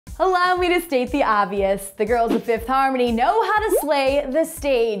Allow me to state the obvious. The girls of Fifth Harmony know how to slay the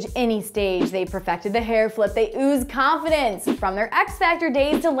stage, any stage. They perfected the hair flip, they ooze confidence. From their X Factor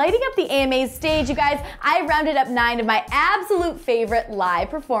days to lighting up the AMA's stage, you guys, I rounded up 9 of my absolute favorite live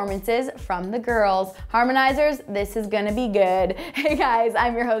performances from the girls. Harmonizers, this is gonna be good. Hey guys,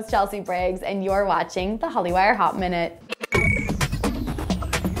 I'm your host Chelsea Briggs, and you're watching the Hollywire Hot Minute.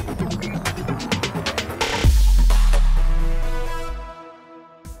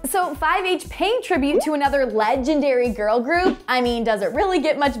 So 5H paying tribute to another legendary girl group? I mean, does it really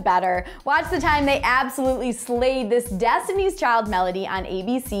get much better? Watch the time they absolutely slayed this Destiny's Child melody on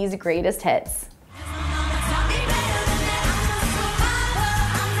ABC's Greatest Hits.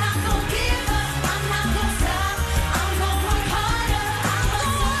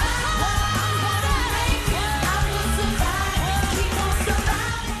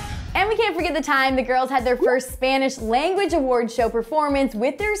 And we can't forget the time the girls had their first Spanish language award show performance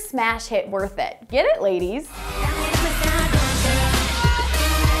with their smash hit Worth It. Get it, ladies?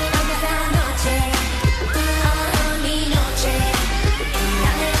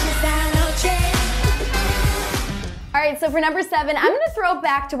 Alright, so for number 7, I'm gonna throw it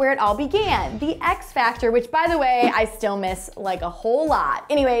back to where it all began, the X Factor, which by the way, I still miss like a whole lot.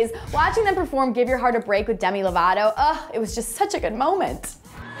 Anyways, watching them perform Give Your Heart a Break with Demi Lovato, it was just such a good moment.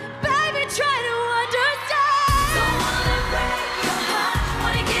 Baby, try to understand. Don't wanna break your heart,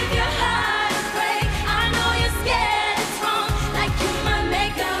 wanna give your heart a break. I know you're scared it's wrong, like you might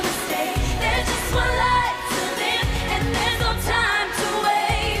make a mistake. There's just one life to live, and there's no time to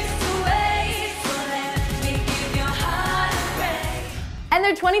waste, so let me give your heart a break. And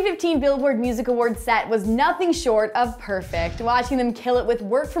their 2015 Billboard Music Awards set was nothing short of perfect. Watching them kill it with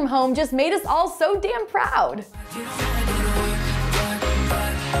Work From Home just made us all so damn proud.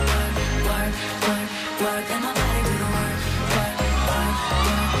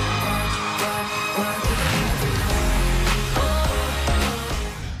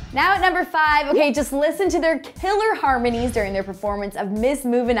 Now at number 5, okay, just listen to their killer harmonies during their performance of Miss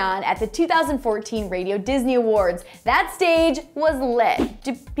Movin' On at the 2014 Radio Disney Awards. That stage was lit.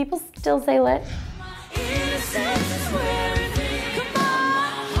 Do people still say lit?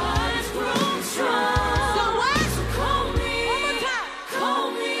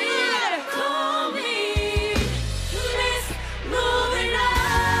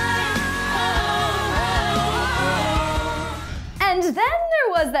 And then there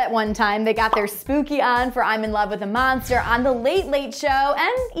was that one time they got their spooky on for I'm in Love with a Monster on the Late Late Show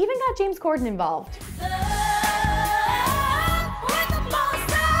and even got James Corden involved.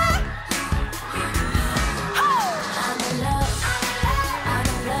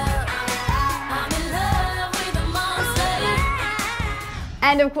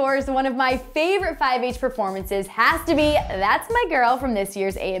 And of course, one of my favorite 5H performances has to be That's My Girl from this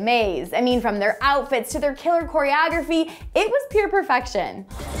year's AMAs. I mean, from their outfits to their killer choreography, it was pure perfection.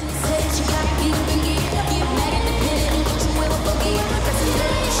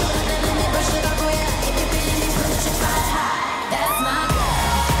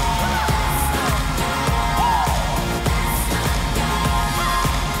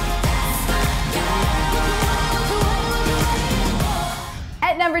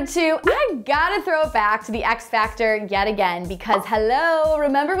 Number 2, I gotta throw it back to the X Factor yet again because hello,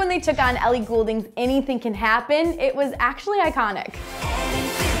 remember when they took on Ellie Goulding's Anything Can Happen? It was actually iconic.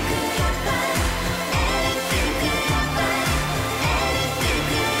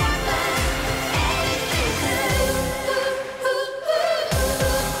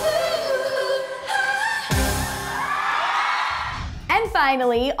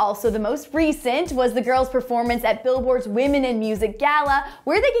 Finally, also the most recent, was the girls' performance at Billboard's Women in Music Gala,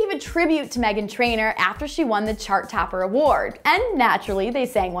 where they gave a tribute to Meghan Trainor after she won the Chart Topper Award. And naturally, they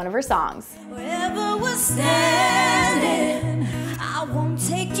sang one of her songs. Wherever we're standing, I won't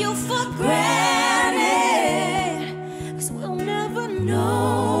take you for granted, 'cause we'll never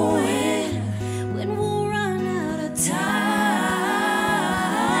know when we'll run out of time.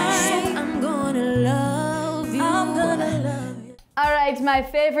 So I'm gonna love you. I'm gonna love you. Alright, my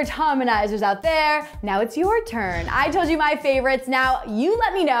favorite harmonizers out there, now it's your turn. I told you my favorites, now you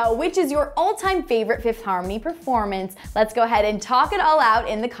let me know which is your all-time favorite Fifth Harmony performance. Let's go ahead and talk it all out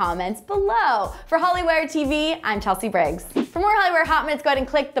in the comments below. For Hollywire TV, I'm Chelsea Briggs. For more Hollywire Hot Minutes, go ahead and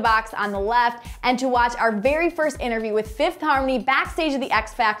click the box on the left, and to watch our very first interview with Fifth Harmony backstage of the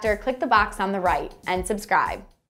X Factor, click the box on the right, and subscribe.